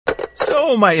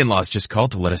So my in-laws just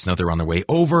called to let us know they're on their way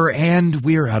over and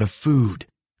we're out of food.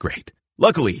 Great.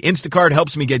 Luckily, Instacart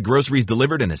helps me get groceries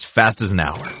delivered in as fast as an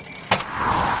hour.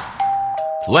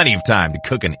 Plenty of time to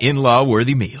cook an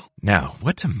in-law-worthy meal. Now,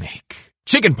 what to make?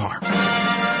 Chicken parm.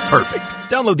 Perfect.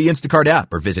 Download the Instacart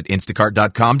app or visit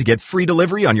instacart.com to get free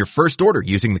delivery on your first order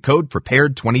using the code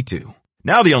PREPARED22.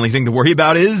 Now the only thing to worry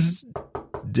about is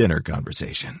dinner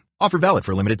conversation. Offer valid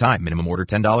for a limited time. Minimum order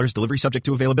 $10. Delivery subject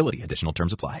to availability. Additional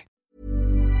terms apply.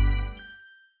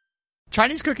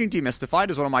 Chinese Cooking Demystified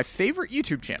is one of my favorite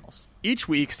YouTube channels. Each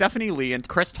week, Stephanie Lee and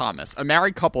Chris Thomas, a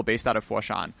married couple based out of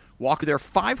Foshan, walk their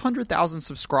 500,000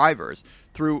 subscribers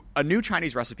through a new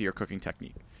Chinese recipe or cooking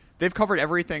technique. They've covered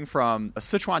everything from a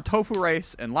Sichuan tofu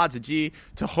rice and la zi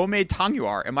to homemade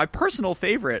tangyuar and my personal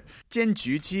favorite,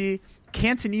 jianjuji,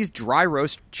 Cantonese dry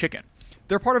roast chicken.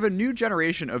 They're part of a new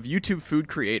generation of YouTube food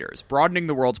creators, broadening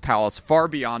the world's palates far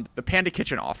beyond the Panda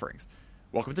Kitchen offerings.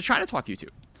 Welcome to China Talk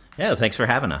YouTube. Yeah, thanks for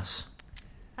having us.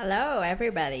 Hello,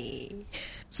 everybody.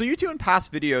 So you two in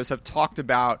past videos have talked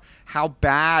about how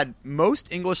bad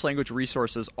most English language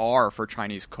resources are for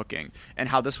Chinese cooking and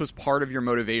how this was part of your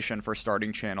motivation for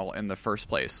starting channel in the first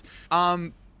place.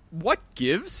 What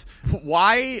gives?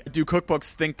 Why do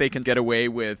cookbooks think they can get away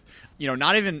with,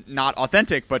 not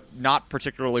authentic, but not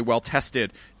particularly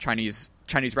well-tested Chinese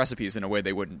recipes in a way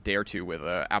they wouldn't dare to with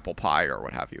apple pie or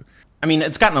what have you? I mean,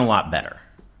 it's gotten a lot better,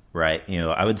 right?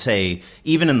 I would say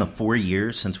even in the 4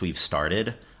 years since we've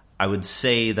started, I would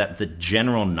say that the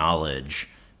general knowledge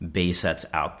base that's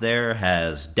out there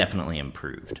has definitely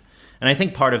improved. And I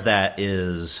think part of that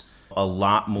is a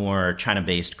lot more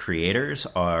China-based creators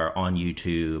are on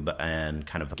YouTube and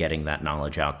kind of getting that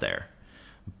knowledge out there.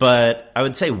 But I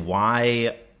would say,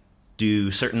 why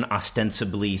do certain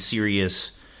ostensibly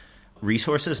serious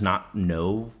resources not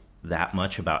know that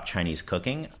much about Chinese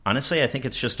cooking? Honestly, I think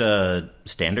it's just a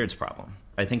standards problem.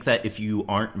 I think that if you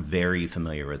aren't very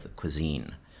familiar with the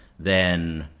cuisine,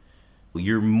 then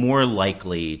you're more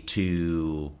likely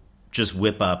to just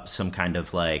whip up some kind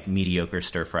of like mediocre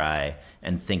stir fry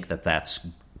and think that that's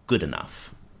good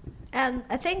enough. And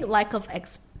I think lack of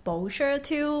exposure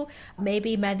to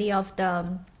maybe many of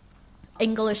the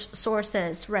English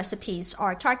sources recipes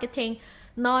are targeting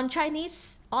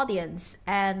non-Chinese audience,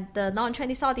 and the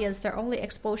non-Chinese audience, their only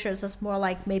exposures is more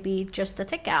like maybe just the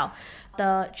takeout.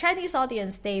 The Chinese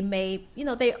audience, they may,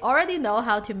 they already know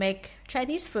how to make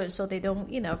Chinese food, so they don't,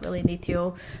 really need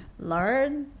to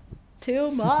learn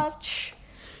too much.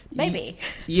 Maybe.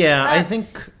 Yeah, I think.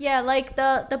 Yeah, like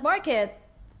the market,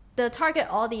 the target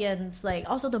audience, like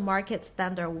also the market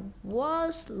standard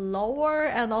was lower,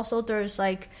 and also there's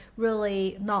like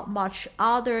really not much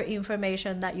other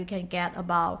information that you can get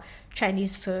about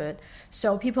Chinese food.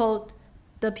 So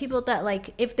the people that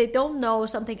like, if they don't know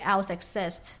something else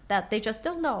exists, that they just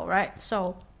don't know, right?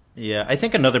 So. Yeah, I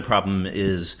think another problem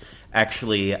is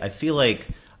actually, I feel like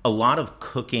a lot of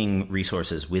cooking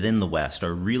resources within the West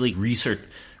are really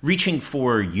reaching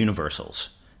for universals.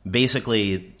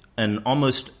 Basically,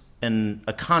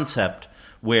 a concept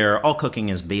where all cooking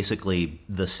is basically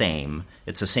the same.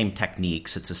 It's the same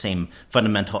techniques. It's the same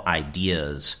fundamental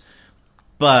ideas.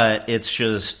 But it's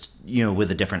just,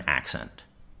 with a different accent.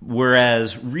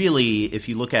 Whereas really, if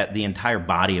you look at the entire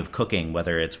body of cooking,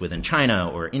 whether it's within China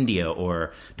or India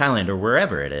or Thailand or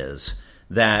wherever it is,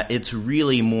 that it's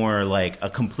really more like a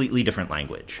completely different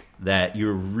language, that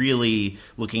you're really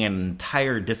looking at an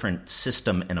entire different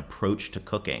system and approach to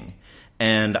cooking.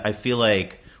 And I feel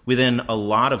like within a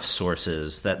lot of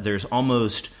sources that there's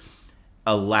almost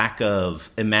a lack of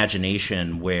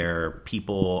imagination where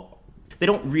people,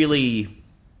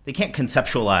 they can't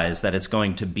conceptualize that it's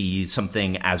going to be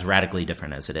something as radically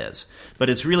different as it is. But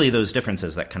it's really those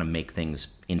differences that kind of make things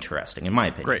interesting, in my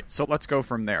opinion. Great. So let's go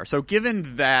from there. So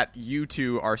given that you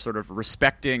two are sort of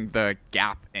respecting the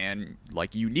gap and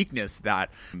like uniqueness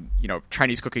that,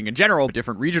 Chinese cooking in general,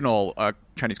 different regional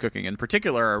Chinese cooking in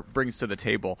particular brings to the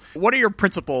table, what are your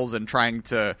principles in trying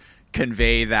to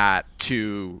convey that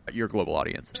to your global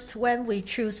audience? When we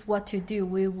choose what to do,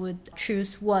 we would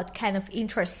choose what kind of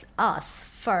interests us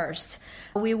first.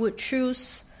 We would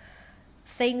choose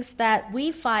things that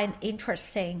we find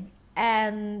interesting,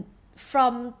 and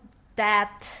from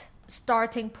that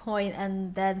starting point,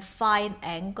 and then find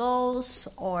angles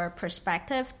or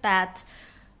perspective that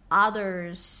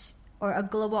others or a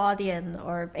global audience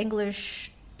or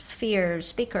English sphere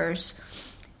speakers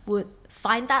would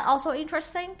find that also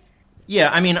interesting. Yeah,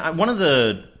 I mean, one of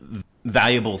the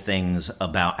valuable things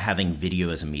about having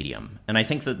video as a medium, and I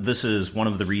think that this is one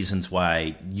of the reasons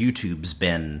why YouTube's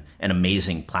been an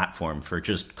amazing platform for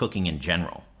just cooking in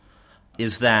general,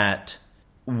 is that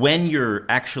when you're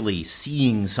actually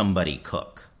seeing somebody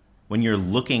cook, when you're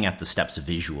looking at the steps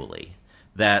visually,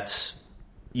 that's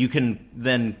you can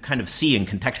then kind of see and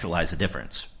contextualize the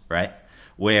difference, right?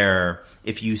 Where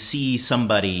if you see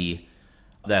somebody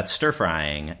that's stir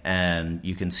frying and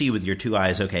you can see with your two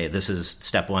eyes, okay, this is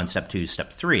step 1, step 2,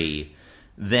 step 3,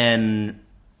 then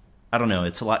I don't know,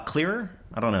 it's a lot clearer.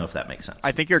 I don't know if that makes sense.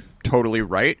 I think you're totally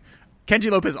right.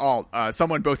 Kenji Lopez-Alt,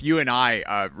 someone both you and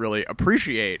I really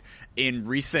appreciate in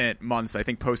recent months, I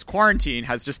think post-quarantine,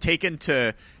 has just taken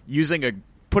to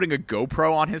putting a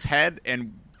GoPro on his head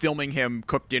and filming him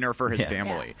cook dinner for his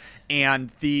family. Yeah.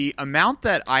 And the amount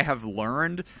that I have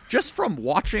learned just from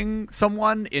watching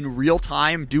someone in real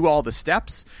time do all the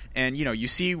steps, and you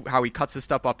see how he cuts his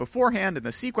stuff up beforehand and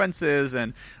the sequences,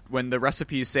 and when the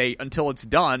recipes say until it's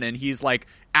done, and he's like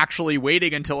actually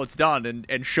waiting until it's done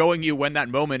and showing you when that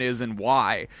moment is and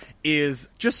why, is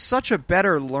just such a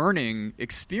better learning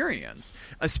experience,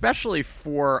 especially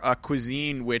for a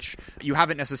cuisine which you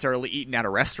haven't necessarily eaten at a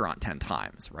restaurant 10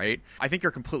 times, right? I think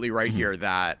you're completely right here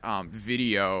that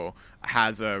video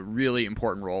has a really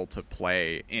important role to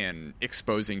play in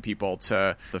exposing people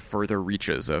to the further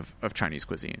reaches of Chinese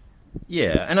cuisine.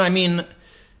 Yeah, and I mean,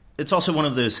 it's also one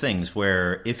of those things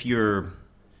where if you're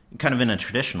kind of in a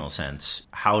traditional sense,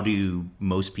 how do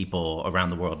most people around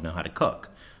the world know how to cook?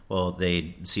 Well,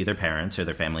 they see their parents or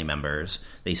their family members,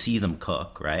 they see them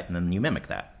cook, right? And then you mimic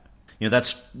that.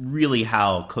 That's really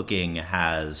how cooking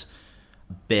has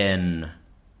been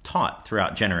taught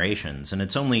throughout generations. And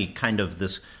it's only kind of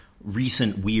this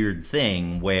recent weird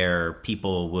thing where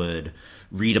people would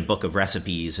read a book of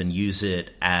recipes and use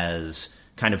it as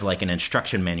kind of like an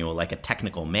instruction manual, like a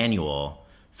technical manual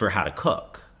for how to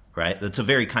cook, right? That's a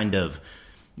very kind of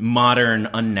modern,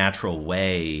 unnatural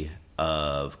way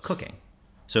of cooking.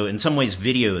 So in some ways,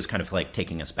 video is kind of like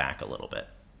taking us back a little bit,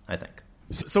 I think.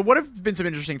 So what have been some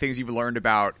interesting things you've learned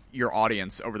about your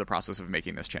audience over the process of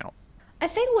making this channel? I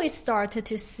think we started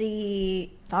to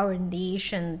see our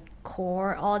niche and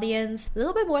core audience a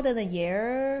little bit more than a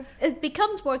year. It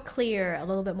becomes more clear a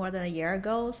little bit more than a year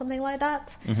ago, something like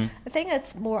that. Mm-hmm. I think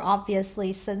it's more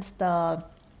obviously since the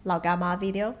Lao Gama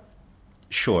video.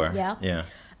 Sure. Yeah.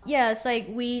 Yeah, it's like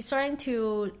we starting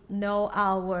to know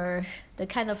the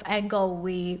kind of angle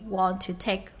we want to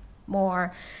take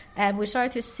more, and we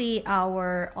started to see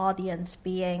our audience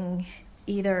being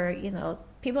either,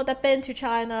 people that been to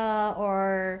China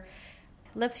or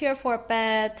lived here for a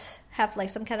bit, have like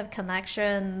some kind of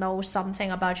connection, know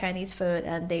something about Chinese food,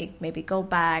 and they maybe go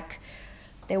back.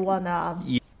 They want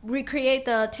to recreate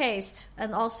the taste,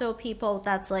 and also people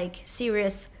that's like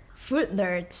serious food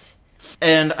nerds.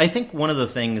 And I think one of the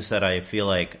things that I feel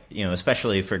like,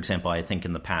 especially, for example, I think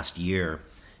in the past year,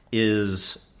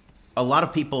 is a lot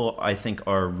of people, I think,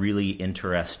 are really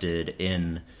interested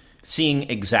in seeing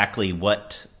exactly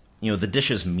what the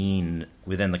dishes mean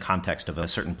within the context of a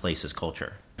certain place's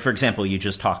culture. For example, you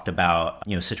just talked about,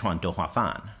 Sichuan douhua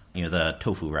fan, the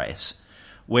tofu rice,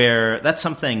 where that's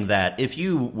something that if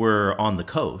you were on the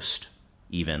coast,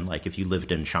 even like if you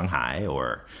lived in Shanghai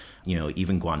or,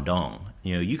 even Guangdong,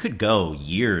 you could go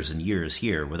years and years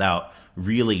here without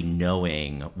really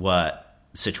knowing what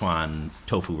Sichuan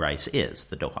tofu rice is,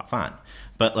 the douhua fan.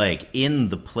 But like in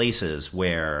the places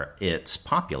where it's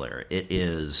popular, it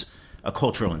is a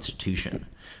cultural institution.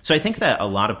 So I think that a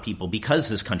lot of people, because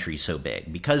this country is so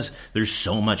big, because there's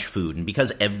so much food, and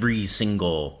because every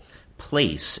single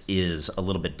place is a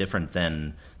little bit different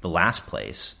than the last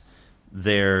place,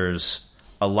 there's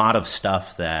a lot of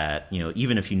stuff that,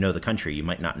 even if you know the country, you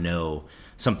might not know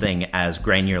something as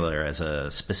granular as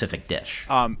a specific dish.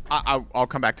 I'll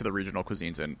come back to the regional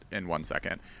cuisines in 1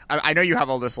 second. I know you have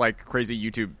all this like crazy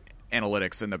YouTube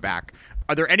analytics in the back.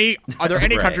 Are there any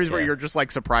right, countries where you're just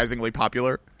like surprisingly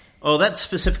popular? Oh, that's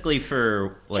specifically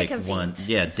for like chicken one, feet.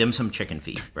 Yeah, dim sum chicken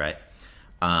feet, right?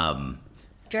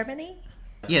 Germany?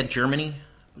 Yeah, Germany.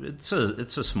 It's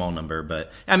a small number,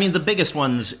 but I mean the biggest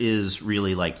ones is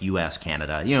really like U.S.,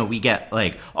 Canada. We get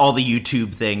like all the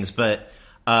YouTube things, but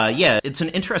it's an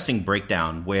interesting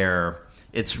breakdown where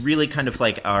it's really kind of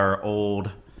like our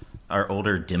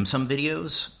older dim sum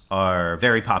videos are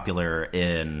very popular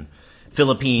in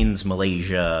Philippines,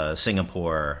 Malaysia,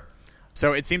 Singapore.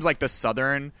 So it seems like the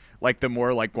southern, like the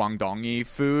more like Guangdong-y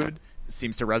food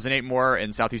seems to resonate more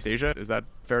in Southeast Asia. Is that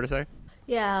fair to say?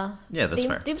 Yeah. Yeah, that's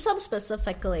fair. Dim sum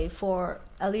specifically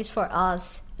at least for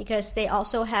us, because they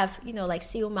also have, like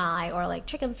siu mai or like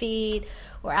chicken feet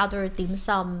or other dim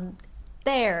sum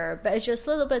there, but it's just a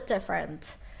little bit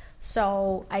different.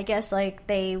 So I guess like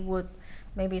they would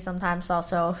maybe sometimes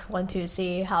also want to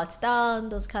see how it's done,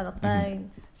 this kind of thing.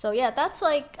 Mm-hmm. So yeah, that's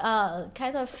like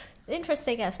kind of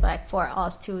interesting aspect for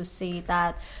us to see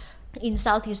that in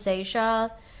Southeast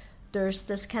Asia, there's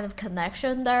this kind of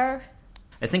connection there.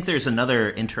 I think there's another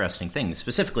interesting thing,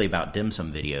 specifically about dim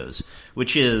sum videos,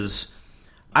 which is,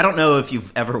 I don't know if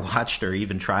you've ever watched or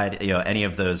even tried, any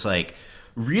of those, like,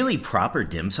 really proper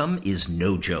dim sum is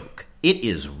no joke. It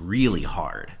is really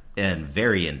hard and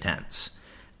very intense.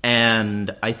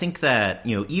 And I think that,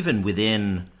 even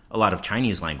within a lot of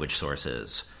Chinese language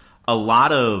sources, a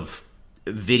lot of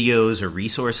videos or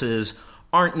resources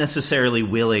aren't necessarily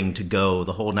willing to go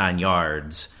the whole 9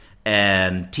 yards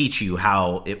and teach you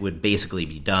how it would basically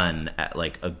be done at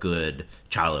like a good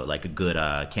chalo, like a good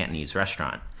Cantonese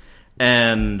restaurant.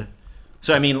 And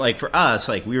so, I mean, like for us,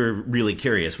 like we were really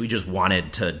curious. We just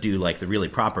wanted to do like the really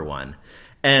proper one.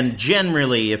 And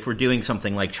generally, if we're doing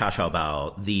something like cha shao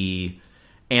bao, the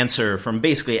answer from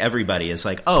basically everybody is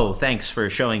like, oh, thanks for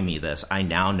showing me this. I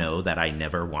now know that I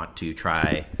never want to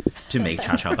try to make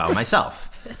cha shao bao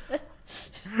myself.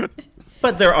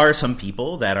 But there are some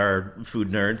people that are food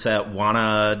nerds that want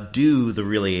to do the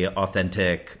really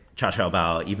authentic cha shao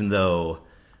bao, even though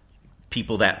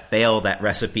people that fail that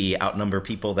recipe outnumber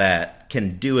people that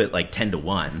can do it like 10 to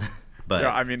 1. But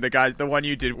I mean, the one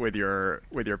you did with your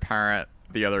parent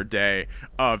the other day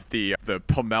of the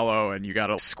pomelo, and you got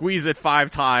to squeeze it 5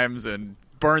 times and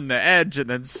burn the edge and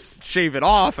then shave it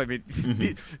off. I mean,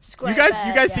 you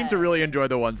guys seem to really enjoy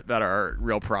the ones that are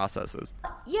real processes.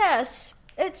 Yes,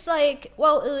 it's like,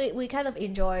 well, we kind of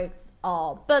enjoy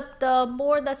all, but the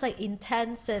more that's like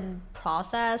intense and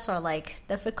process or like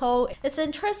difficult, it's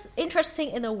interesting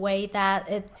in a way that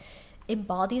it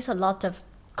embodies a lot of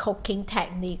cooking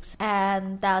techniques,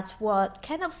 and that's what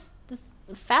kind of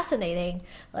fascinating.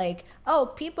 Like,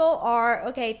 oh, people are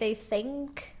okay, they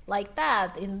think like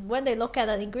that, and when they look at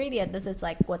an ingredient, this is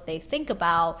like what they think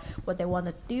about, what they want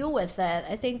to do with it.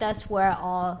 I think that's where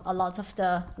a lot of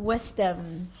the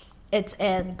wisdom it's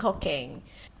in cooking.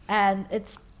 And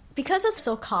it's because it's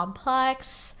so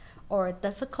complex or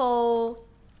difficult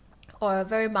or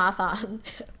very mafan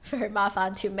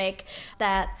to make,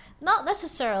 that not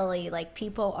necessarily like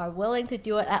people are willing to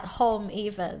do it at home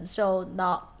even. So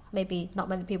not many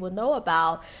people know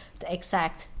about the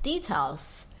exact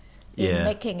details in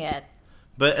making it.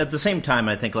 But at the same time,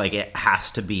 I think like it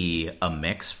has to be a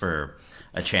mix for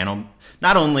a channel,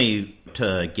 not only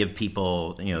to give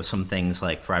people, some things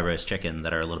like fried roast chicken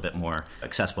that are a little bit more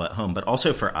accessible at home, but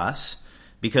also for us,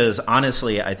 because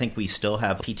honestly, I think we still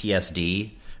have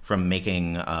PTSD from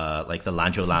making like the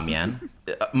Lanzhou La Mian.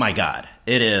 My God,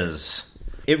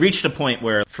 it reached a point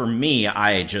where for me,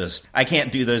 I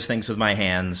can't do those things with my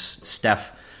hands.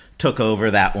 Steph took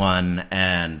over that one,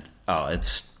 and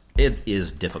it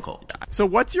is difficult. So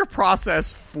what's your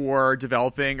process for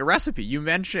developing a recipe? You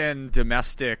mentioned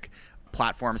domestic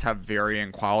platforms have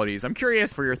varying qualities. I'm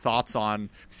curious for your thoughts on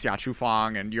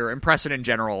Xiachufang and your impression in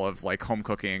general of like home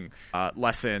cooking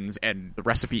lessons and the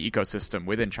recipe ecosystem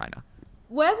within China.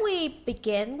 When we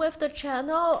begin with the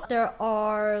channel, there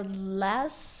are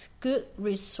less good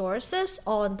resources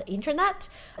on the internet.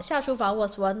 Xiachufang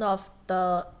was one of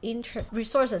the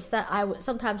resources that I would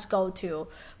sometimes go to.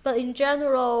 But in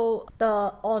general,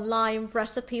 the online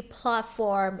recipe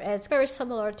platform is very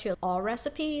similar to All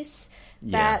Recipes.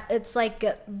 That it's like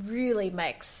a really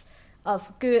mix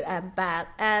of good and bad,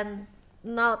 and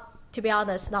to be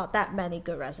honest, not that many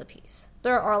good recipes.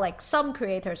 There are like some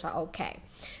creators are okay.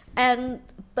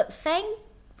 But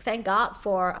thank God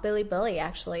for Bilibili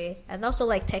actually, and also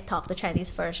like TikTok, the Chinese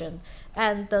version,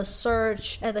 and the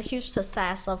surge and the huge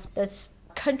success of this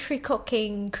country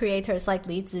cooking creators like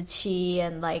Li Ziqi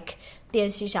and like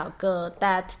Dianxi Xiaoge,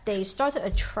 that they started a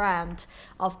trend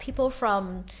of people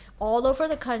from all over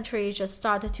the country just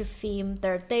started to film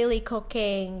their daily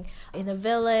cooking in the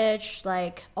village,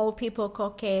 like old people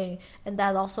cooking, and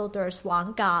then also there's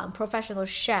Wang Gang, professional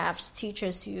chefs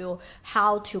teaches you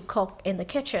how to cook in the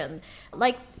kitchen.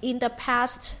 Like in the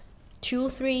past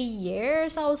 2-3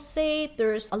 years, I would say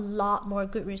there's a lot more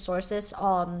good resources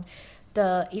on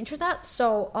the internet.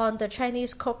 So on the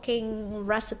Chinese cooking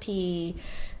recipe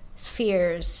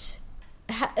spheres,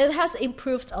 it has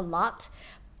improved a lot,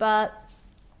 but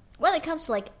when it comes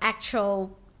to like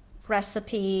actual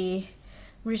recipe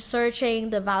researching,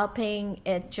 developing,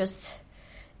 it just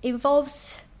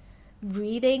involves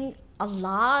reading a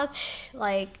lot,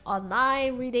 like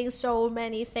online, reading so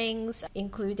many things,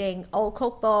 including old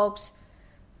cookbooks,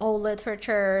 old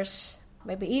literatures,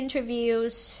 maybe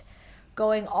interviews,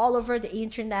 going all over the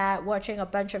internet, watching a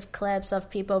bunch of clips of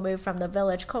people moved from the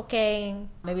village cooking,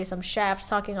 maybe some chefs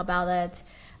talking about it.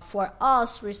 For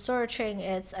us, researching,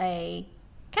 it's a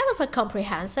kind of a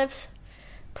comprehensive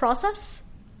process.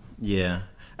 Yeah.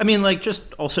 I mean, like,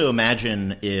 just also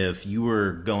imagine if you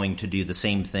were going to do the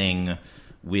same thing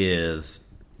with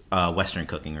Western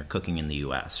cooking or cooking in the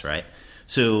U.S., right?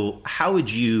 So how would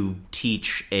you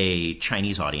teach a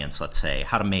Chinese audience, let's say,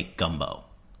 how to make gumbo?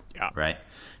 Yeah. Right?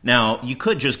 Now, you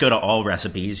could just go to all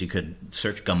recipes. You could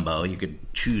search gumbo. You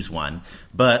could choose one.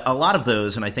 But a lot of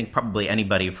those, and I think probably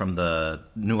anybody from the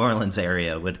New Orleans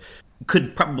area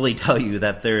could probably tell you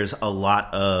that there's a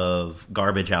lot of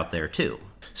garbage out there, too.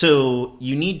 So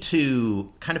you need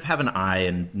to kind of have an eye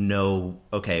and know,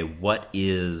 okay, what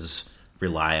is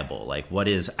reliable? Like, what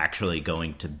is actually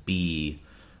going to be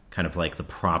kind of like the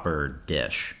proper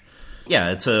dish?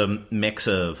 Yeah, it's a mix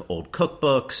of old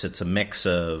cookbooks. It's a mix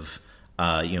of,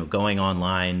 going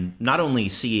online, not only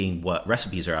seeing what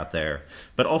recipes are out there,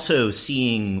 but also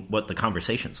seeing what the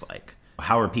conversation's like.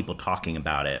 How are people talking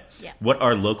about it? Yeah. What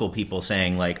are local people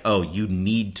saying, like, oh, you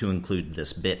need to include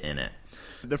this bit in it?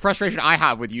 The frustration I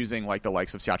have with using like the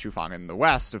likes of Xiaochu Fang in the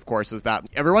West, of course, is that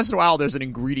every once in a while there's an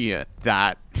ingredient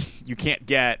that you can't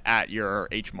get at your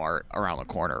H Mart around the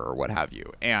corner or what have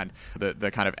you. And the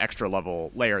kind of extra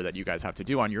level layer that you guys have to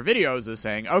do on your videos is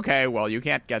saying, okay, well, you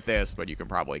can't get this, but you can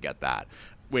probably get that,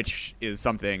 which is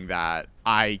something that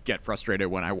I get frustrated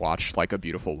when I watch like a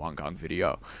beautiful Wangang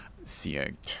video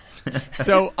seeing.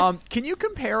 So can you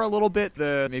compare a little bit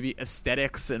the maybe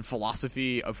aesthetics and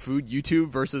philosophy of food YouTube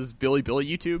versus Bilibili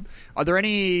YouTube? Are there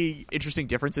any interesting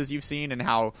differences you've seen in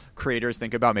how creators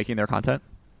think about making their content?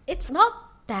 It's not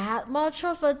that much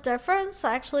of a difference,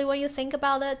 actually, when you think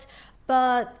about it.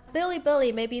 But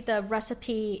Bilibili, maybe the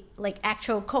recipe, like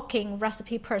actual cooking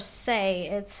recipe per se,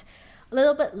 it's a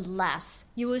little bit less.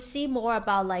 You will see more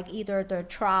about like either the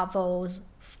travel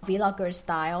vlogger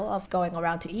style of going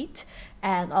around to eat,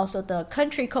 and also the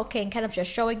country cooking, kind of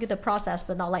just showing you the process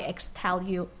but not like tell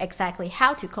you exactly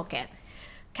how to cook it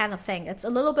kind of thing. It's a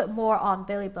little bit more on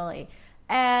Bilibili.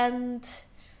 And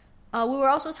we were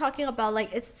also talking about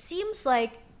like, it seems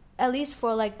like at least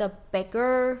for like the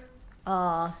bigger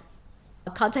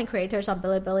content creators on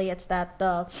Bilibili, it's that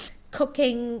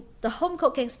the home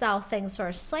cooking style things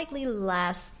are slightly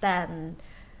less than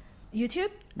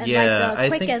YouTube. And yeah, like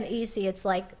the quick and easy, it's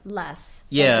like less.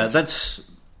 Yeah, that's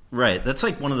right. That's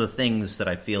like one of the things that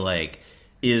I feel like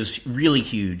is really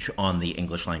huge on the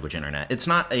English language internet. It's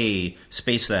not a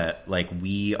space that like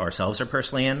we ourselves are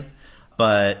personally in,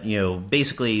 but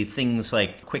basically things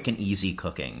like quick and easy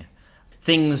cooking.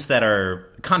 Things that are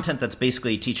content that's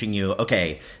basically teaching you,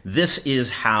 okay, this is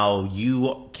how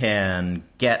you can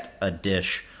get a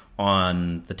dish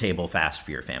on the table fast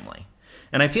for your family.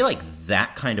 And I feel like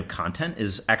that kind of content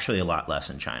is actually a lot less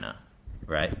in China,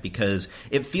 right? Because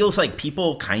it feels like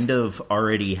people kind of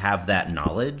already have that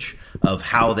knowledge of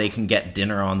how they can get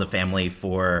dinner on the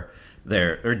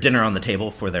dinner on the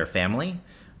table for their family.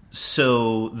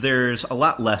 So there's a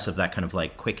lot less of that kind of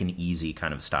like quick and easy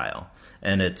kind of style.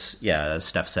 And it's, yeah, as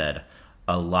Steph said,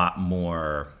 a lot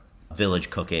more village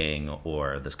cooking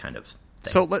or this kind of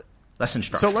thing. Less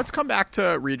instruction. So let's come back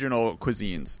to regional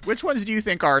cuisines. Which ones do you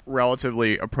think are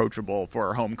relatively approachable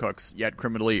for home cooks, yet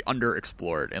criminally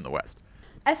underexplored in the West?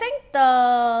 I think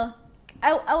I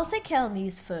would say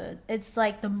Cantonese food. It's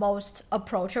like the most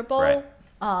approachable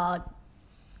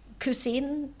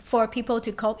cuisine for people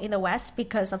to cook in the West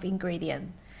because of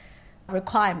ingredient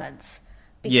requirements.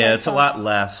 Yeah, it's a lot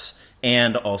less.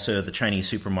 And also the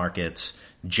Chinese supermarkets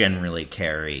generally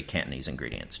carry Cantonese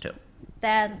ingredients too.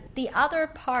 Then the other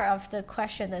part of the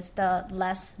question is the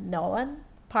less known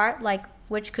part, like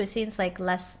which cuisines like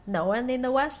less known in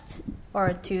the West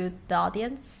or to the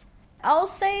audience. I'll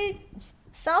say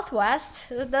Southwest.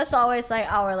 That's always like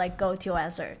our like go-to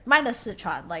answer. Minus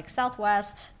Sichuan, like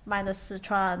Southwest minus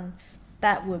Sichuan,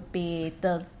 that would be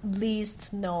the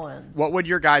least known. What would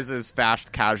your guys'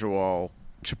 fast casual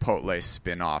Chipotle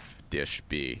spin-off dish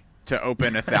be to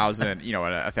open 1,000, a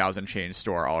 1,000 chain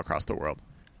store all across the world?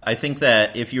 I think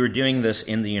that if you were doing this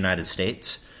in the United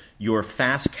States, your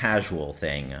fast casual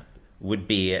thing would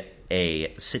be a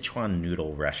Sichuan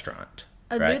noodle restaurant.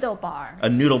 A noodle bar. A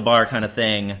noodle bar kind of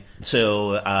thing.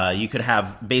 So you could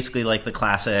have basically like the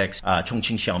classics,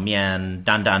 Chongqing xiaomian,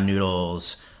 dandan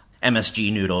noodles,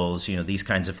 MSG noodles, these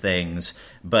kinds of things.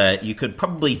 But you could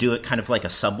probably do it kind of like a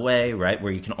Subway, right,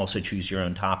 where you can also choose your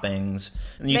own toppings.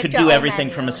 And you could do everything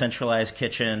from a centralized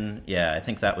kitchen. Yeah, I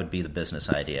think that would be the business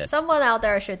idea. Someone out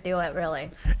there should do it,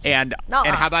 really. And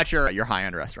how about your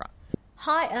high-end restaurant?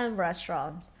 High-end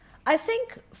restaurant. I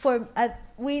think for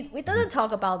we didn't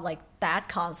talk about like that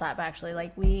concept actually.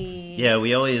 Like we never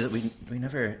really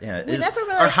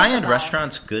are high-end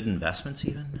restaurants good investments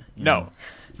even? No.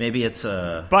 Maybe it's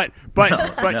a. But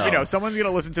No. you know, someone's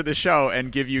gonna listen to the show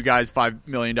and give you guys $5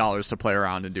 million to play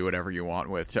around and do whatever you want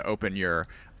with to open your.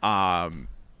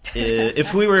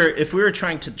 If we were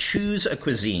trying to choose a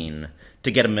cuisine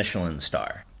to get a Michelin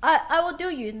star, I will do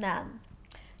Yunnan.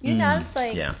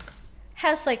 Yunnan's yeah.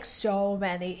 has like so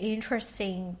many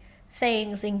interesting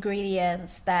things,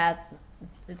 ingredients that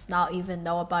it's not even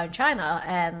know about in China,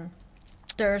 and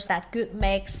there's that good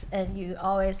mix, and you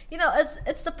always, you know,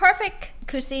 it's the perfect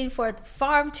cuisine for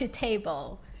farm to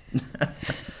table.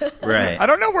 Right? I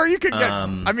don't know where you could get.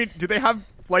 I mean, do they have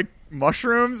like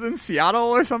mushrooms in Seattle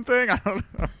or something? I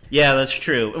don't know. Yeah, that's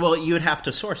true. Well, you would have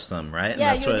to source them, right?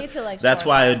 Yeah, and you need to, like, That's source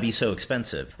why it them. would be so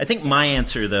expensive. I think my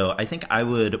answer, though, I think I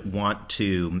would want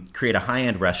to create a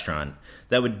high-end restaurant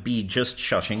that would be just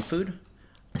Shaoxing food,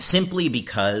 simply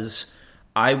because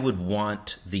I would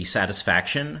want the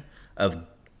satisfaction of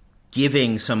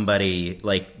giving somebody,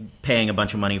 like, paying a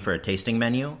bunch of money for a tasting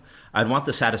menu. I'd want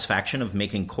the satisfaction of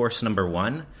making course number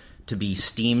 1 to be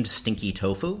steamed stinky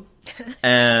tofu.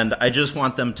 And I just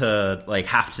want them to like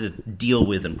have to deal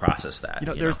with and process that. You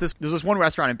know, there's this one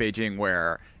restaurant in Beijing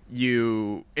where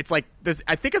it's like this.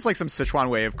 I think it's like some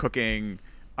Sichuan way of cooking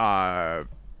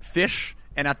fish,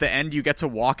 and at the end you get to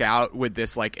walk out with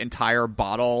this like entire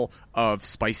bottle of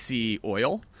spicy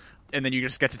oil, and then you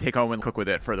just get to take home and cook with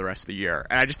it for the rest of the year.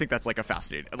 And I just think that's like a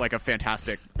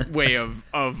fantastic way of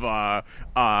a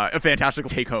fantastic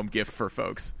take home gift for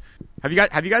folks. Have you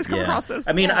guys come across this?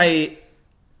 I mean,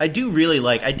 I do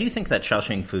think that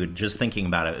Shaoxing food, just thinking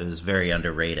about it, is very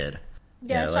underrated.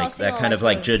 Yeah, like Shaoxing that or kind of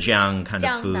like the Zhejiang kind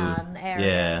of food. Jiangnan area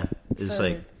Yeah, it's food.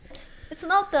 like It's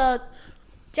not the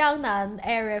Jiangnan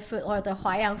area food or the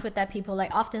Huayang food that people like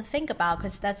often think about,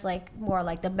 because that's like more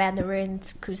like the Mandarin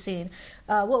cuisine.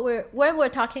 When we're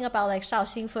talking about like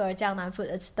Shaoxing food or Jiangnan food,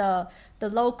 it's the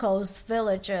locals,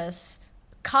 villages,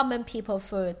 common people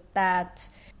food that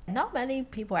not many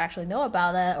people actually know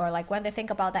about it, or like when they think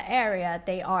about the area,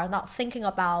 they are not thinking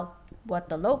about what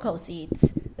the locals eat.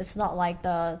 It's not like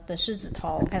the 狮子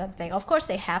头 kind of thing. Of course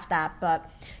they have that, but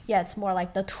yeah, it's more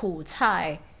like the 土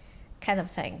菜 kind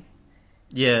of thing.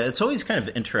 Yeah, it's always kind of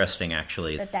interesting,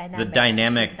 actually. The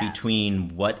dynamic between that.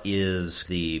 between what is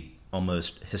the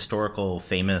almost historical,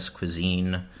 famous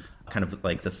cuisine, kind of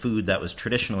like the food that was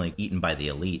traditionally eaten by the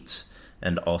elites,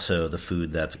 and also the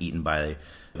food that's eaten by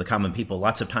the common people.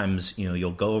 Lots of times, you know,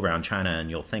 you'll go around China and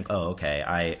you'll think, oh, okay,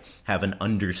 I have an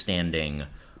understanding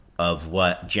of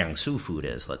what Jiangsu food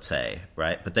is, let's say,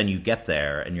 right? But then you get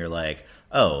there and you're like,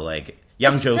 oh, like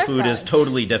Yangzhou food is different.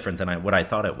 totally different than what I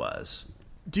thought it was.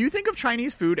 Do you think of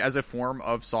Chinese food as a form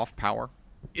of soft power?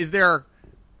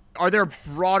 Are there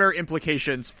broader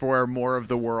implications for more of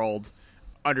the world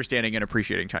understanding and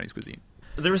appreciating Chinese cuisine?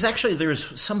 There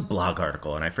was some blog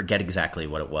article, and I forget exactly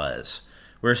what it was,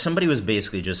 where somebody was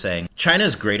basically just saying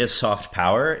China's greatest soft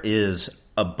power is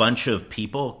a bunch of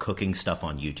people cooking stuff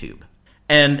on YouTube.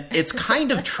 And it's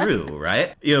kind of true,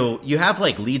 right? You know, you have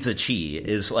like Li Ziqi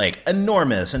is like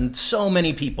enormous, and so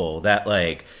many people that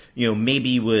like, you know,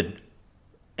 maybe would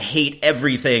hate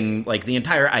everything, like the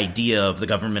entire idea of the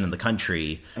government and the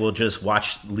country, will just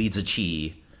watch Li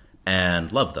Ziqi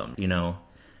and love them, you know?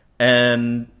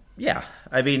 And yeah,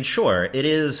 I mean, sure, it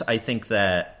is. I think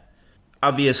that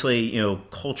obviously, you know,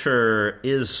 culture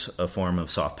is a form of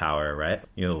soft power, right?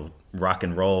 You know, rock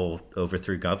and roll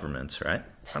overthrew governments, right?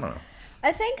 I don't know.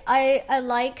 I think I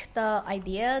like the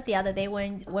idea the other day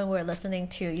when we were listening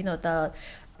to, you know, the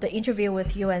interview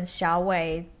with Yuan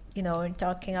Xiaowei, you know,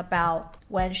 talking about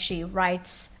when she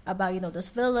writes about, you know, this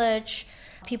village,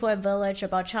 people in village,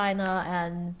 about China,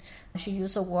 and she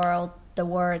used the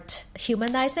word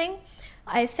humanizing.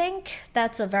 I think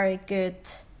that's a very good,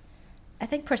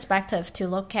 perspective to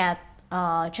look at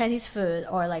Chinese food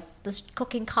or like this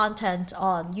cooking content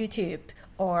on YouTube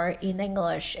or in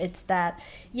English. It's that,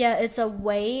 yeah, it's a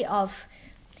way of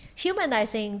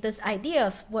humanizing this idea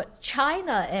of what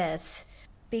China is,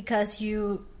 because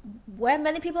when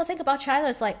many people think about China,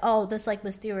 it's like, oh, this like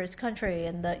mysterious country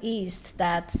in the East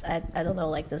that's, I don't know,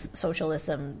 like this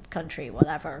socialism country,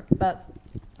 whatever. But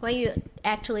when you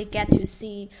actually get to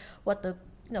see what the,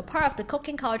 you know, part of the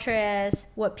cooking culture is,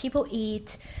 what people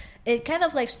eat, it kind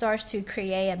of like starts to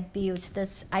create and build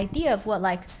this idea of what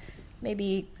like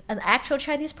maybe an actual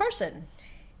Chinese person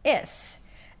is.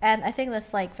 And I think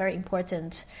that's like very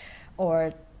important,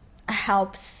 or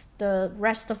helps the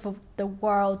rest of the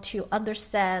world to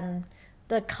understand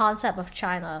the concept of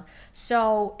China.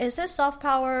 So is it soft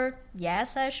power?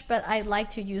 Yes, Ash, but I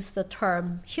like to use the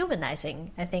term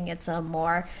humanizing. I think it's a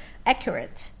more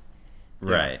accurate.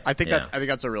 Right. I think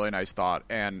that's a really nice thought.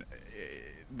 And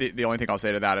the only thing I'll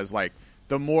say to that is like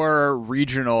the more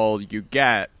regional you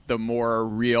get, the more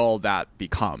real that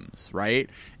becomes, right?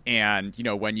 And, you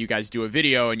know, when you guys do a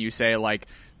video and you say, like,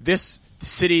 this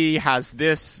city has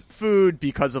this food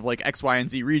because of, like, X, Y, and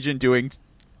Z region doing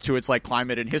to its, like,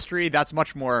 climate and history, that's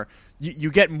much more...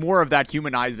 You get more of that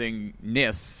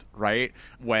humanizing-ness, right?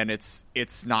 When it's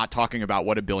not talking about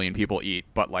what a billion people eat,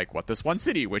 but like what this one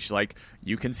city, which like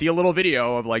you can see a little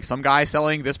video of like some guy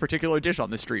selling this particular dish on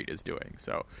the street is doing.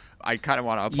 So I kind of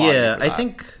want to applaud. Yeah, I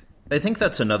think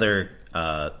that's another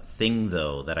thing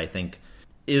though that I think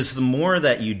is the more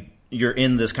that you're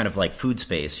in this kind of like food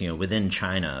space, you know, within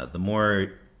China, the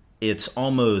more it's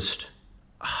almost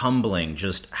humbling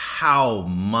just how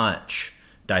much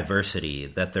diversity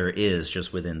that there is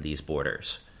just within these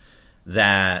borders.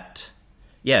 That,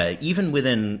 yeah, even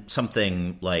within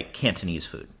something like Cantonese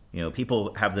food, you know,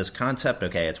 people have this concept,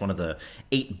 okay, it's one of the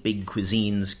 8 big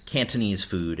cuisines. Cantonese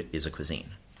food is a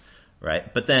cuisine,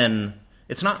 right? But then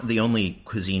it's not the only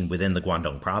cuisine within the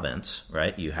Guangdong province,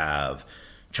 right? You have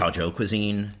Chaozhou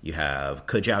cuisine, you have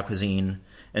Kejiao cuisine,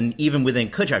 and even within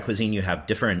Kejiao cuisine, you have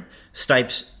different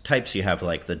types. You have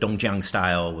like the Dongjiang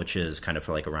style, which is kind of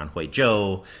like around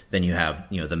Huizhou. Then you have,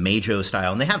 you know, the Meizhou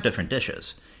style, and they have different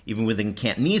dishes. Even within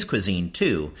Cantonese cuisine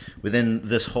too, within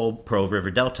this whole Pearl River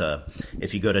Delta,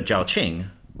 if you go to Zhaoqing,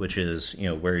 which is, you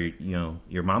know, where, you know,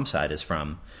 your mom's side is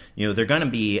from, you know, they're going to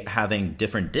be having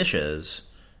different dishes,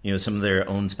 you know, some of their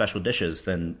own special dishes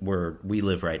than where we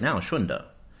live right now, Shunda.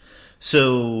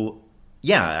 So,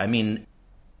 yeah, I mean,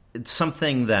 it's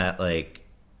something that, like,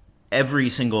 every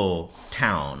single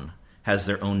town has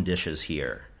their own dishes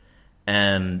here.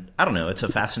 And, I don't know, it's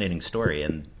a fascinating story.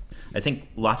 And I think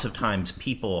lots of times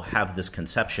people have this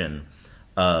conception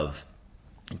of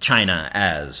China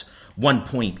as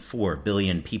 1.4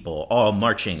 billion people all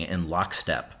marching in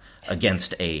lockstep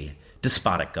against a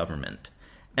despotic government.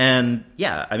 And,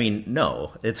 yeah, I mean,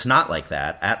 no, it's not like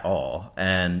that at all.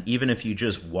 And even if you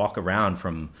just walk around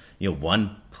from, you know,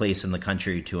 one place in the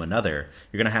country to another,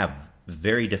 you're going to have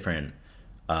very different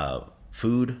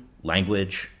food,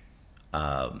 language,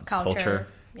 culture.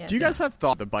 Yeah. Do you guys have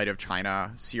thought the Bite of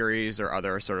China series or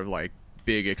other sort of like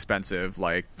big, expensive,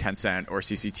 like Tencent or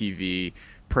CCTV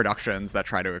productions that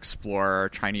try to explore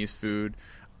Chinese food?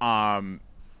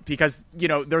 Because, you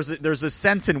know, there's a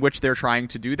sense in which they're trying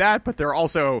to do that, but there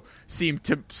also seem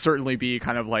to certainly be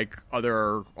kind of like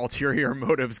other ulterior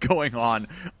motives going on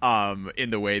in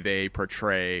the way they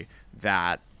portray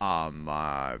that,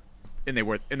 in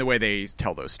the way they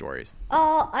tell those stories.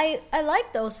 I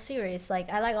like those series.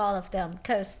 Like, I like all of them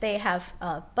because they have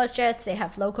budgets, they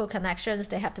have local connections,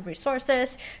 they have the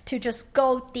resources to just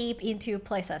go deep into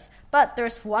places. But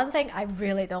there's one thing I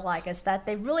really don't like is that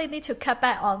they really need to cut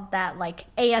back on that like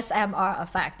ASMR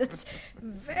effect. It's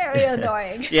very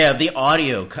annoying. Yeah, the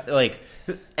audio, like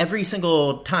every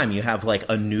single time you have like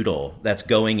a noodle that's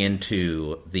going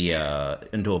into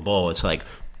a bowl, it's like,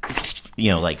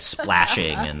 you know, like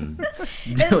splashing and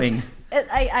doing.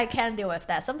 I can deal with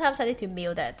that. Sometimes I need to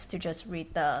mute it to just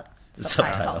read the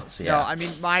subtitles. Yeah. So I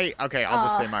mean, I'll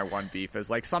just say my one beef is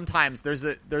like sometimes there's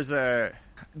the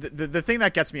thing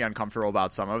that gets me uncomfortable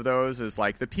about some of those is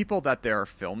like the people that they're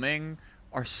filming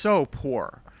are so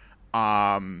poor.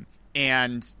 And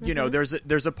you know,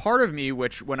 there's a part of me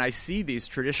which when I see these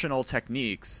traditional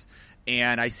techniques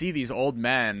and I see these old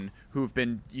men who've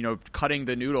been, you know, cutting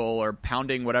the noodle or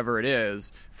pounding whatever it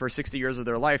is for 60 years of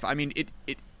their life. I mean,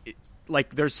 it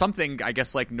like there's something, I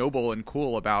guess, like noble and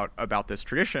cool about this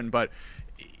tradition, but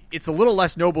it's a little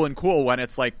less noble and cool when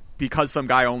it's like because some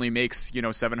guy only makes, you know,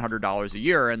 $700 a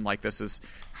year and like this is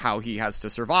how he has to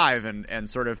survive and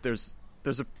sort of there's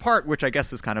a part which I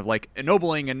guess is kind of like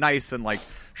ennobling and nice and like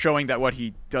showing that what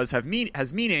he does has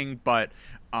meaning, but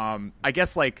I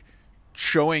guess like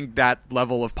showing that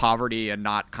level of poverty and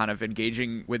not kind of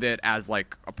engaging with it as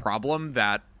like a problem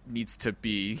that needs to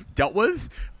be dealt with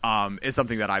is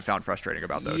something that I found frustrating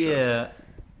about those shows. Yeah,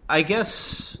 I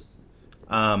guess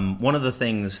one of the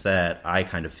things that I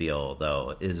kind of feel,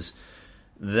 though, is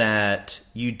that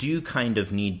you do kind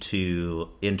of need to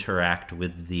interact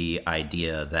with the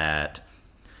idea that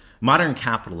modern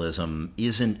capitalism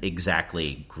isn't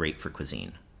exactly great for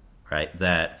cuisine, right?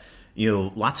 That, you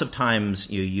know, lots of times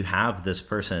you have this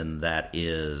person that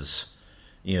is,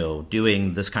 you know,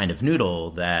 doing this kind of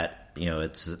noodle that, you know,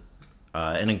 it's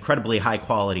an incredibly high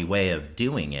quality way of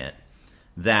doing it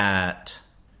that,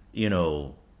 you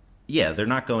know, yeah, they're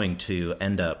not going to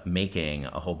end up making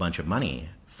a whole bunch of money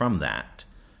from that.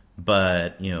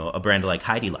 But, you know, a brand like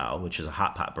Haidilao, which is a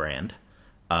hot pot brand,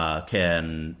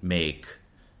 can make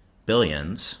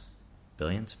millions?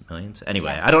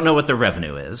 Anyway, I don't know what the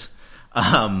revenue is.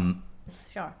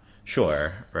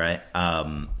 sure, right?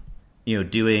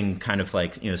 Doing kind of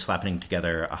like, slapping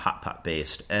together a hot pot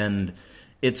based. And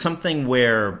it's something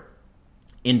where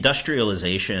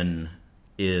industrialization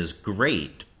is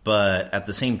great, but at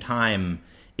the same time,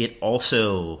 it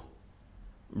also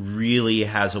really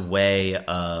has a way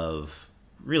of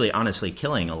really honestly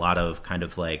killing a lot of kind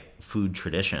of like food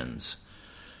traditions.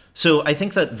 So I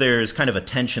think that there's kind of a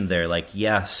tension there. Like,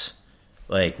 yes,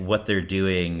 like what they're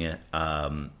doing,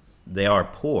 they are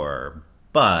poor,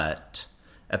 but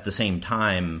at the same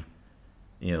time,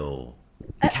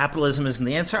 capitalism isn't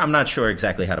the answer. I'm not sure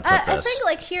exactly how to put this. I think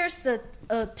like here's the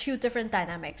two different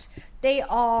dynamics. They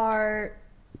are,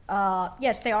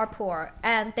 yes, they are poor,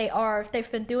 and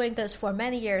they've been doing this for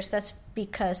many years. That's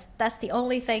because that's the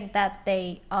only thing that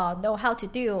they know how to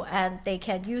do, and they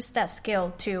can use that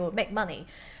skill to make money.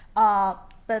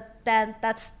 But then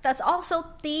that's also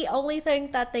the only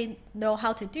thing that they know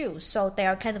how to do. So they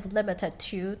are kind of limited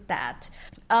to that.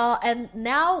 And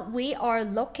now we are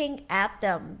looking at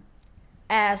them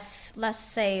as, let's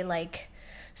say, like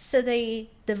city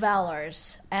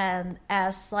developers, and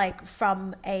as like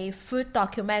from a food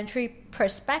documentary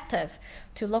perspective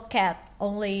to look at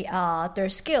only their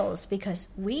skills, because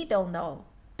we don't know.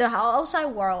 The outside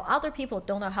world, other people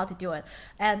don't know how to do it.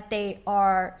 And they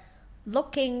are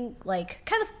looking like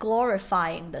kind of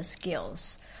glorifying the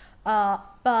skills,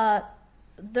 but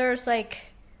there's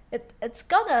like it's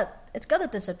gonna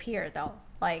disappear though.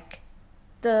 Like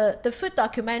the food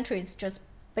documentary is just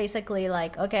basically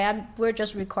like, okay, we're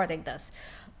just recording this,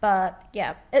 but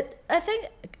yeah, I think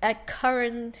at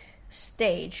current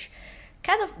stage,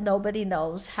 kind of nobody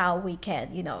knows how we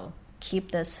can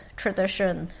keep this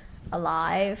tradition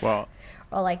alive. Well,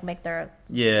 or like make their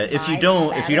if you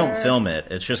don't film it,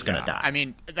 it's just gonna die. I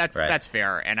mean, that's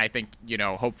fair, and I think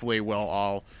hopefully we'll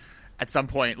all at some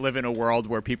point live in a world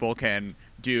where people can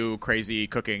do crazy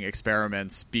cooking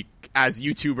experiments as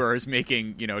YouTubers,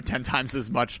 making 10 times as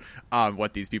much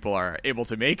what these people are able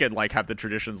to make, and like have the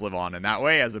traditions live on in that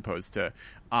way, as opposed to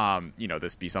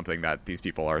this be something that these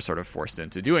people are sort of forced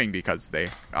into doing because they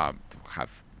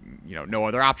have no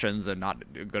other options and not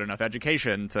good enough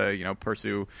education to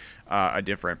pursue a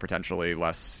different, potentially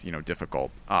less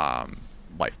difficult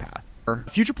life path.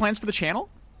 Future plans for the channel?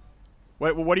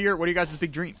 What are your guys'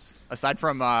 big dreams aside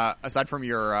from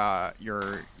your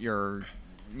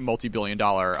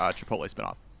multi-billion-dollar Chipotle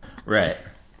spinoff? Right.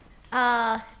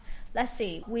 Let's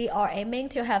see. We are aiming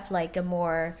to have like a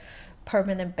more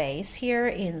permanent base here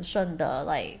in Shunde,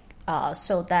 like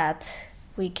so that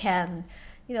we can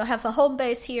have a home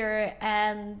base here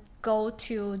and go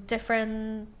to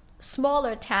different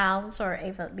smaller towns or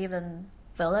even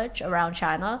village around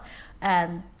China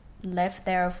and live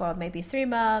there for maybe 3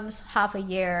 months, half a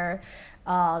year,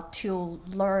 to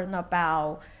learn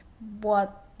about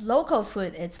what local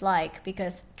food is like,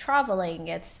 because traveling,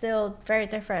 it's still very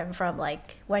different from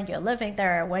like when you're living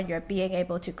there, when you're being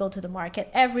able to go to the market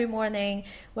every morning,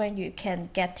 when you can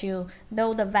get to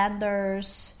know the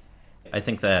vendors. I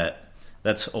think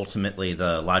that's ultimately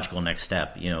the logical next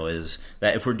step, is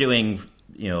that if we're doing,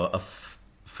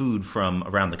 food from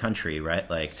around the country, right?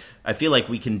 Like, I feel like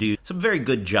we can do some very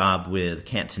good job with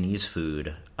Cantonese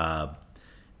food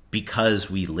because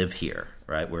we live here,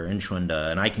 right? We're in Shunde,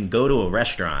 and I can go to a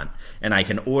restaurant and I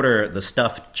can order the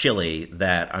stuffed chili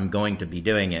that I'm going to be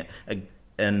doing it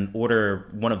and order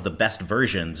one of the best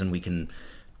versions, and we can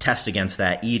test against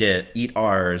that, eat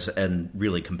ours, and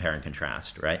really compare and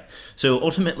contrast, right? So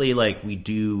ultimately, like, we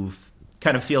do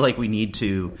kind of feel like we need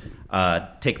to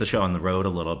take the show on the road a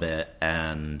little bit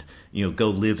and, go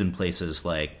live in places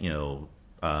like,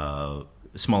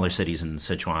 smaller cities in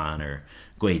Sichuan or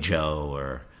Guizhou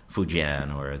or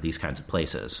Fujian or these kinds of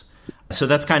places. So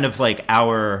that's kind of like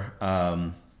our,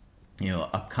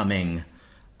 upcoming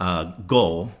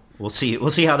goal. We'll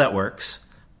see how that works.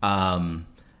 And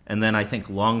then I think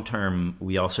long-term,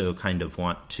 we also kind of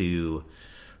want to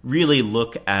really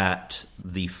look at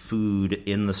the food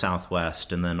in the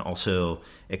Southwest, and then also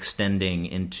extending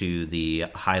into the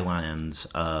highlands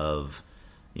of,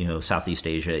 Southeast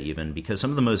Asia even, because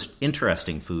some of the most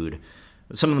interesting food,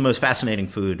 some of the most fascinating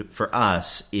food for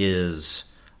us is,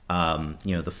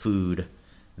 the food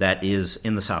that is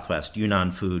in the Southwest,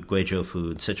 Yunnan food, Guizhou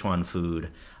food, Sichuan food,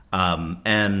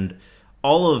 and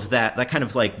all of that kind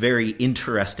of like very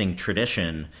interesting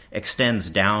tradition extends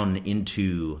down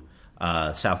into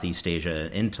Southeast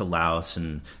Asia, into Laos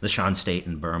and the Shan State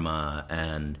and Burma,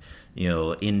 and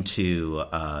into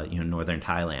northern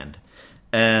Thailand.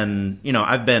 And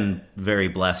I've been very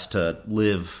blessed to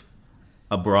live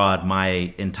abroad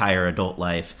my entire adult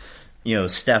life.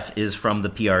 Steph is from the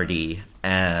PRD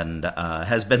and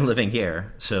has been living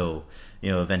here, so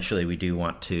eventually we do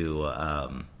want to,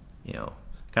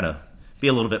 kind of be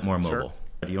a little bit more mobile. Sure.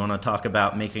 Do you want to talk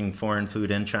about making foreign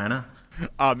food in China?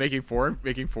 Making foreign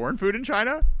food in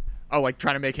China? Oh, like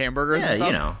trying to make hamburgers and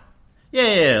stuff?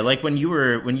 Yeah. Like when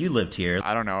you lived here.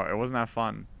 I don't know. It wasn't that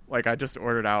fun. Like, I just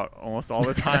ordered out almost all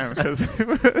the time because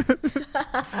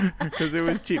it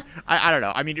was cheap. I don't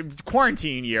know. I mean,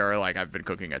 quarantine year, like, I've been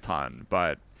cooking a ton.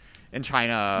 But in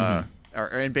China, or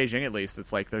in Beijing at least,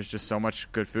 it's like there's just so much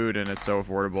good food and it's so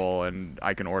affordable. And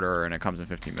I can order and it comes in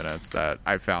 15 minutes that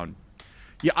I found.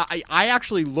 Yeah, I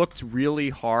actually looked really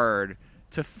hard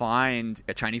to find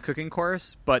a Chinese cooking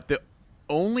course. But the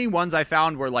only ones I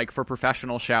found were like for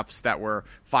professional chefs that were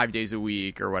 5 days a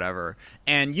week or whatever.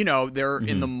 And, they're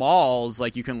in the malls,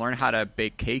 like you can learn how to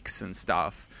bake cakes and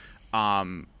stuff.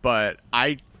 But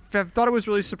I thought it was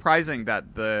really surprising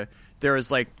that there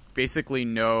is like basically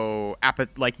no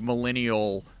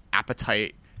millennial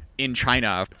appetite in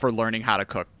China for learning how to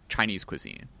cook Chinese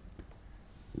cuisine.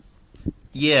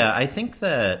 Yeah, I think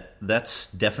that's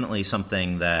definitely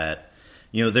something that,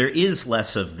 there is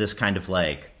less of this kind of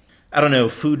like, I don't know,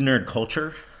 food nerd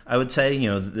culture, I would say.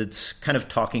 It's kind of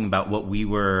talking about what we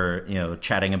were,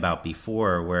 chatting about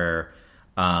before, where,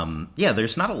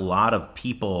 there's not a lot of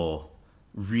people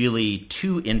really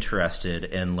too interested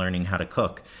in learning how to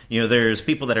cook. There's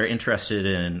people that are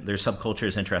there's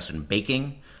subcultures interested in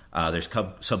baking. There's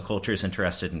subcultures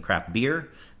interested in craft beer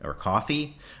or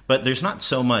coffee. But there's not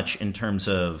so much in terms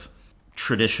of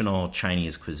traditional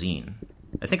Chinese cuisine.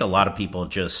 I think a lot of people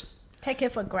just take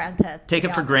it for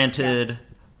granted.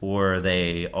 Or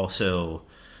they also,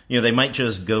 they might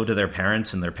just go to their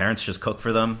parents and their parents just cook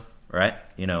for them, right?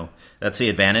 That's the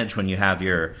advantage when you have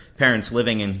your parents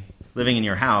living in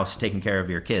your house, taking care of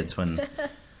your kids. When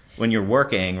you're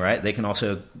working, right, they can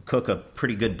also cook a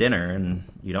pretty good dinner, and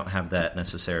you don't have that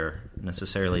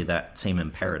necessarily that same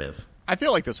imperative. I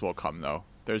feel like this will come though.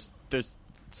 It's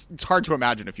hard to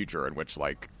imagine a future in which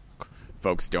like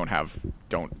folks don't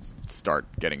start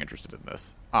getting interested in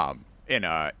this.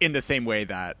 In the same way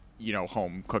that,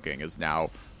 home cooking is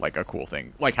now like a cool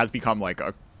thing, like has become like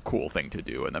a cool thing to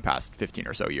do in the past 15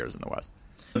 or so years in the West.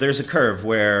 There's a curve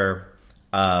where,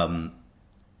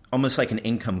 almost like an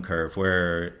income curve,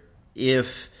 where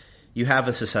if you have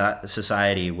a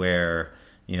society where,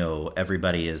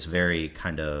 everybody is very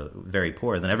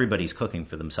poor, then everybody's cooking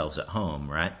for themselves at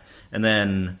home, right? And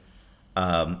then,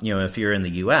 if you're in the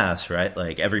U.S., right,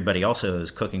 like everybody also is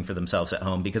cooking for themselves at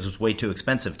home because it's way too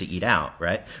expensive to eat out,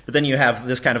 right? But then you have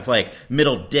this kind of like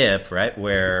middle dip, right,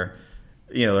 where,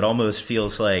 it almost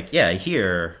feels like,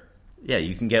 here,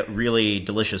 you can get really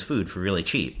delicious food for really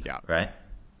cheap, right?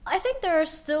 I think there are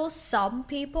still some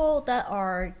people that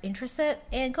are interested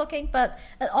in cooking, but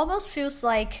it almost feels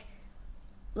like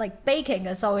baking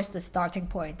is always the starting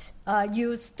point.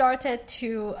 You started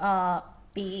to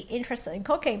be interested in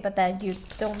cooking, but then you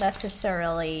don't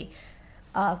necessarily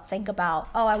think about,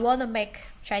 I want to make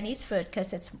Chinese food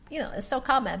because it's so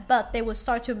common. But they would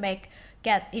start to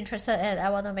get interested in,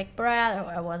 I want to make bread, or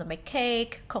I want to make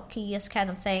cake, cookies, kind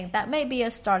of thing. That may be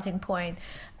a starting point.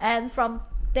 And from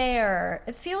there,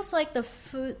 it feels like the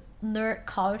food nerd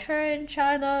culture in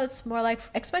China, it's more like,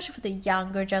 especially for the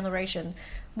younger generation,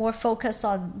 more focused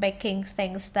on making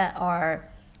things that are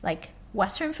like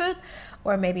Western food,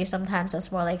 or maybe sometimes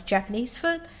it's more like Japanese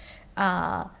food.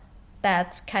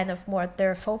 That's kind of more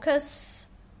their focus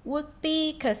would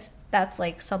be, because that's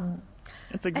like some...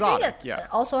 It's exotic, it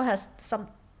also has some...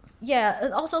 Yeah,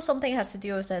 it also something has to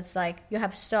do with it's like you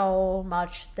have so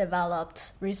much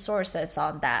developed resources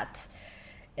on that.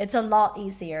 It's a lot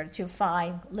easier to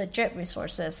find legit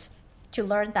resources to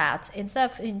learn that.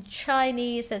 Instead of in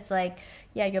Chinese, it's like,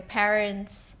 your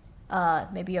parents,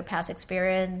 maybe your past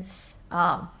experience,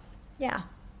 some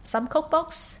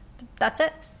cookbooks, that's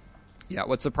it. Yeah,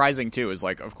 what's surprising too is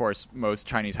like, of course, most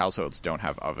Chinese households don't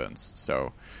have ovens,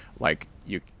 so like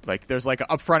there's like an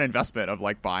upfront investment of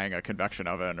like buying a convection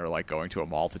oven or like going to a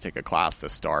mall to take a class to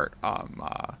start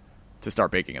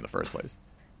baking in the first place.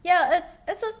 Yeah,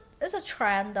 it's a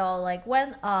trend though. Like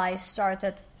when I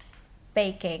started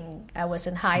baking, I was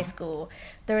in high school.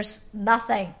 There's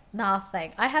nothing.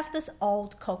 I have this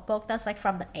old cookbook that's like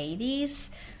from the 80s.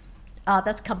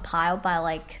 That's compiled by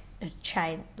like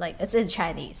it's in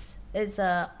Chinese. It's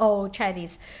a old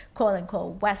Chinese quote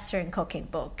unquote Western cooking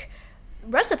book.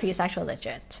 Recipe is actually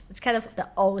legit. It's kind of the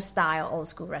old style, old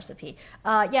school recipe.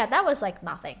 That was like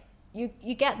nothing. You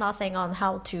get nothing on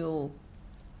how to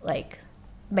like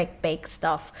bake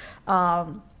stuff.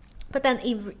 But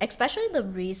then especially in the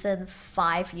recent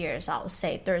 5 years, I would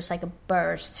say there's like a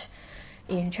burst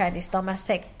in Chinese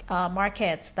domestic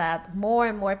markets that more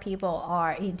and more people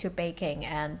are into baking,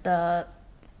 and the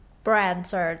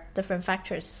brands or different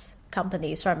factories,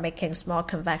 companies are making small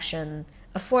convection,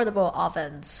 affordable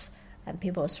ovens, and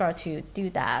people start to do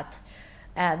that.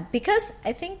 And because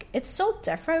I think it's so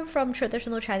different from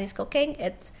traditional Chinese cooking,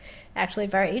 it's actually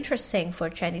very interesting for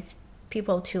Chinese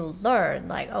people to learn,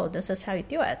 like, oh, this is how you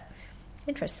do it.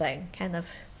 Interesting kind of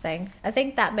thing. I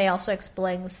think that may also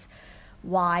explains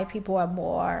why people are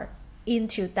more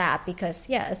into that, because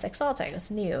it's exotic,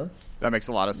 it's new. That makes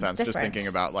a lot of sense. Different. Just thinking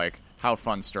about like how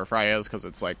fun stir fry is, because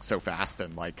it's like so fast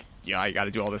and like you got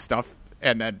to do all this stuff,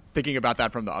 and then thinking about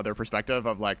that from the other perspective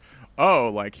of like, oh,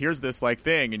 like here's this like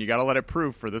thing and you got to let it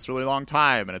proof for this really long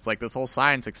time, and it's like this whole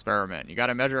science experiment, you got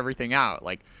to measure everything out.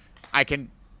 Like I can,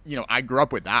 I grew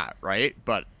up with that, right?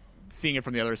 But seeing it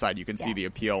from the other side, you can see the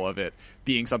appeal of it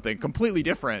being something completely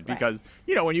different, because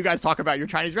when you guys talk about your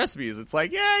Chinese recipes, it's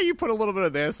like, you put a little bit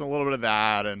of this and a little bit of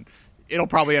that and it'll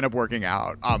probably end up working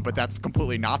out, but that's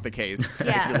completely not the case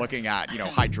if you're looking at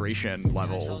hydration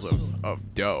levels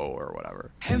of dough or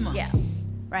whatever.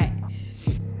 Right.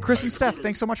 Chris and Steph,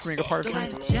 thanks so much for being a part of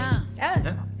China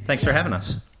Talk. Thanks for having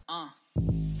us.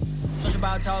 双手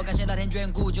抱头，感谢老天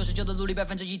眷顾，99的努力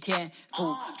1%天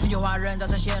赋。全球华人早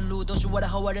餐线路都是我的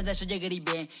后人在世界各地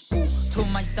遍布。Too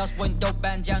much sauce 温豆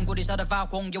瓣酱，锅底烧得发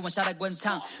红，油温烧得滚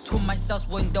烫。Too much sauce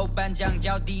温豆瓣酱，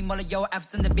脚底抹了油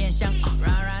 ，F3的变相。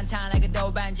软烫来个豆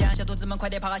瓣酱，小兔子们快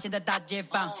点跑啊！现在大解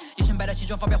放，一身白的西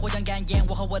装发表获奖感言，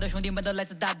我和我的兄弟们都来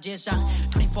自大街上。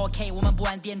24K 我们不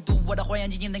按电镀，我的火眼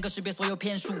金睛能够识别所有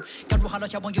骗术。刚入行的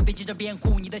小朋友别急着辩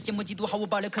护，你的羡慕嫉妒毫无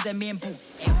保留刻在面部。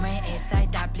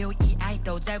MASIWEI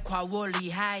都在夸我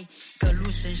厉害，各路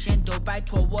神仙都拜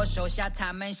托我手下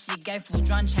他们膝盖，服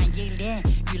装产业链、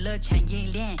娱乐产业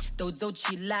链都走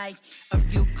起来。A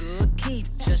few good kids，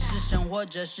 这是生活，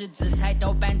这是姿态。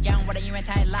豆瓣酱，我的音乐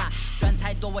太辣，赚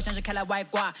太多，我像是开了外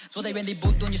挂，坐在原地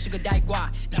不动，你是个呆瓜。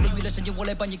你的娱乐神经，我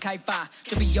来帮你开发。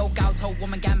这边有高头，我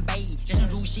们干杯，人生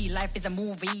如戏 ，Life is a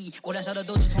movie。我燃烧的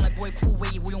斗志从来不会枯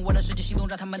萎，我用我的实际行动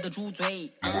让他们都住嘴。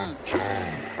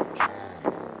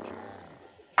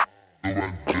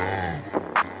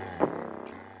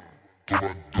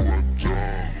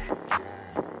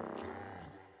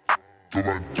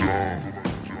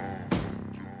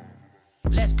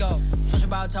Let's go， 双手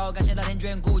抱头，感谢老天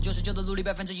眷顾，99的努力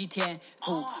1%天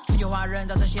赋。全球华人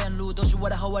早餐线路都是我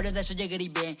的后人在世界各地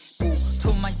遍布。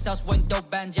Too much sauce 温豆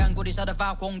瓣酱，锅底烧得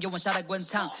发红，油温烧得滚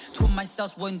烫。Too much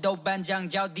sauce 温豆瓣酱，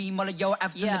脚底抹了油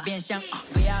 ，F3的变相。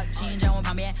不要轻易站我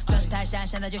旁边，钻石泰山，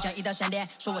现在就像一道闪电。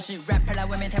说我是 rapper 来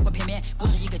未免太过片面，不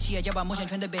是一个企业家把梦想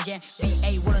全都变现。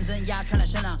BA 无论怎样传来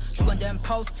声浪，曙光灯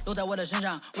pose 落在我的身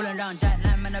上，无论让宅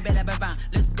男们都别来奔放。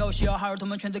Let's go， 需要好儿童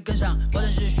们全都跟上。我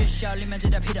真是学校里面最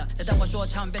屌 Peter， 但当我说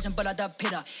唱变成不老的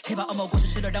Peter。Hip Hop 恶魔故事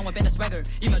吃的让我变得 swagger，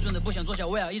 1秒钟都不想坐下，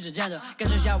我要一直站着，感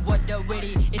受下我的威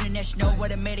力 ，International 我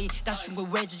的魅力，大胸归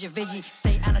位直接飞机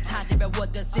 ，Stay on the top 代表我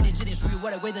的 city， 制定属于我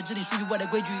的规则，制定属于我的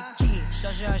规矩。小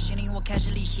时候心里我开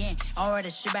始历险，偶尔的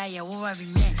失败也无法避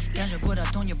免，感受不到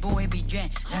痛就不会疲倦，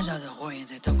燃烧的火焰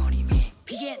在瞳孔里面。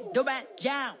郫县豆瓣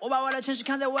酱，我把我的城市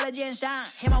扛在我的肩上，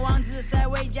黑马王子塞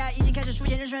维加已经开始出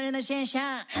现人传人的现象。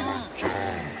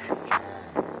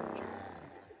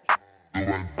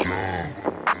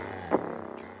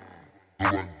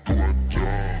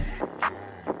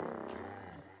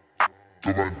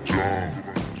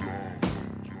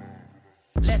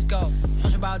Let's go，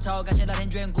 双手抱头，感谢老天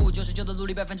眷顾，99的努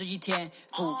力1%天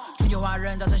赋。全球华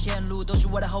人早餐线路都是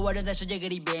我的后人在世界各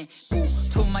地遍布。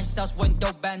Too much sauce 温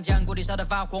豆瓣酱，锅底烧得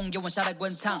发红，油温烧得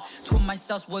滚烫。Too much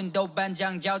sauce 温豆瓣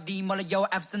酱，脚底抹了油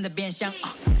 ，F3的变相。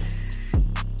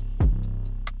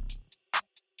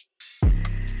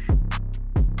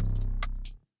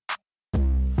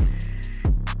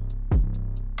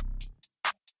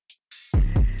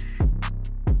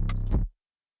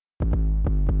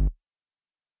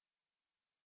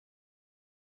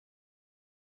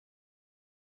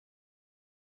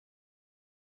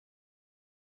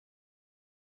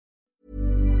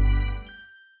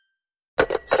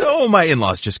So my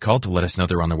in-laws just called to let us know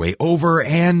they're on their way over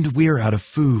and we're out of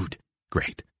food.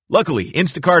 Great. Luckily,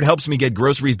 Instacart helps me get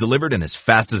groceries delivered in as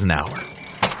fast as an hour.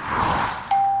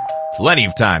 Plenty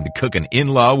of time to cook an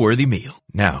in-law worthy meal.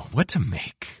 Now, what to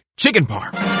make? Chicken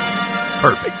parm.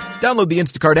 Perfect. Download the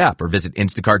Instacart app or visit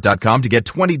instacart.com to get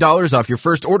 $20 off your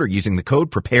first order using the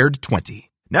code PREPARED20.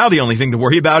 Now the only thing to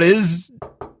worry about is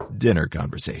dinner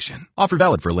conversation. Offer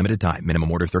valid for a limited time.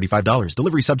 Minimum order $35.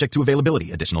 Delivery subject to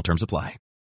availability. Additional terms apply.